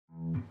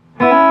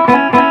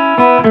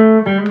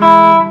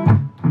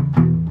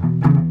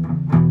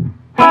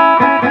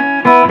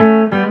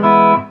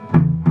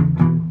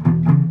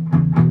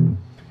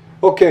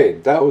Okay,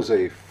 that was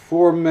a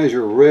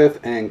 4-measure riff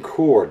and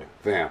chord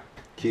vamp.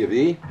 Key of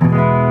E. If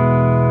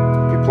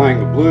you're playing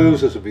the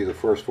blues, this would be the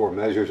first 4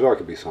 measures, or it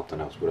could be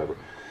something else, whatever.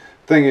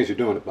 Thing is, you're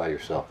doing it by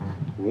yourself.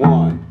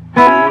 1,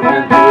 2,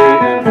 and 3,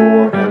 and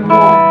 4, and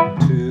 1,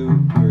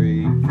 2,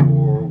 3,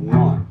 4,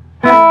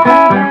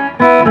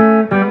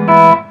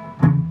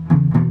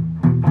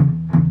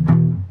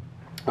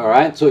 1.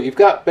 Alright, so you've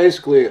got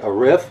basically a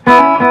riff,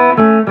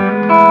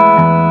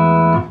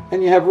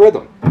 and you have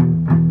rhythm.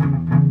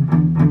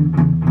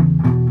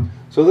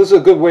 So this is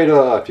a good way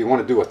to, if you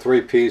want to do a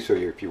 3-piece, or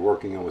if you're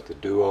working in with a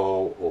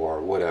duo,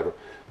 or whatever.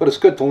 But it's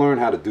good to learn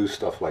how to do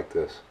stuff like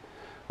this.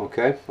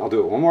 Okay, I'll do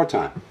it one more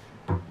time.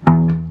 1,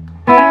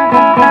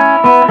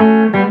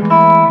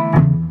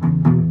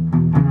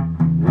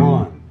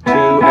 2,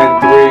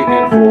 and 3,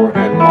 and 4,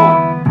 and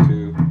 1,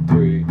 2,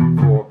 3,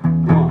 4,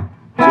 1,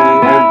 2,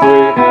 and 3,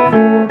 and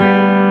 4,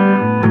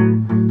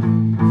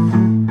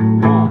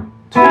 1,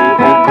 2,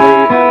 and 3,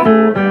 and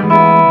 4, and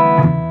 1.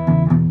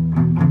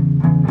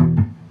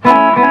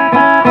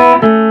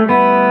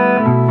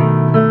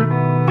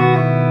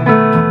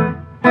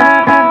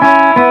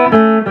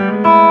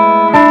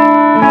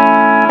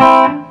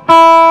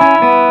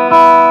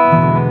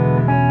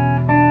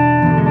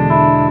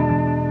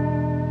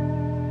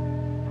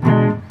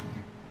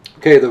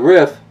 Okay, the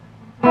riff.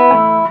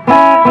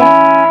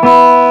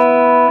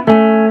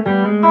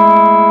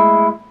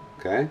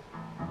 Okay.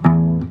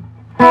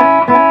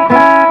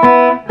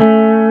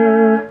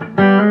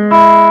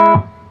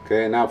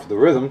 Okay, now for the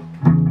rhythm.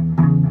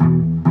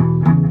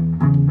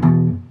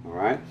 All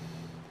right.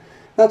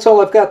 That's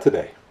all I've got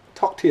today.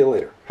 Talk to you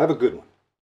later. Have a good one.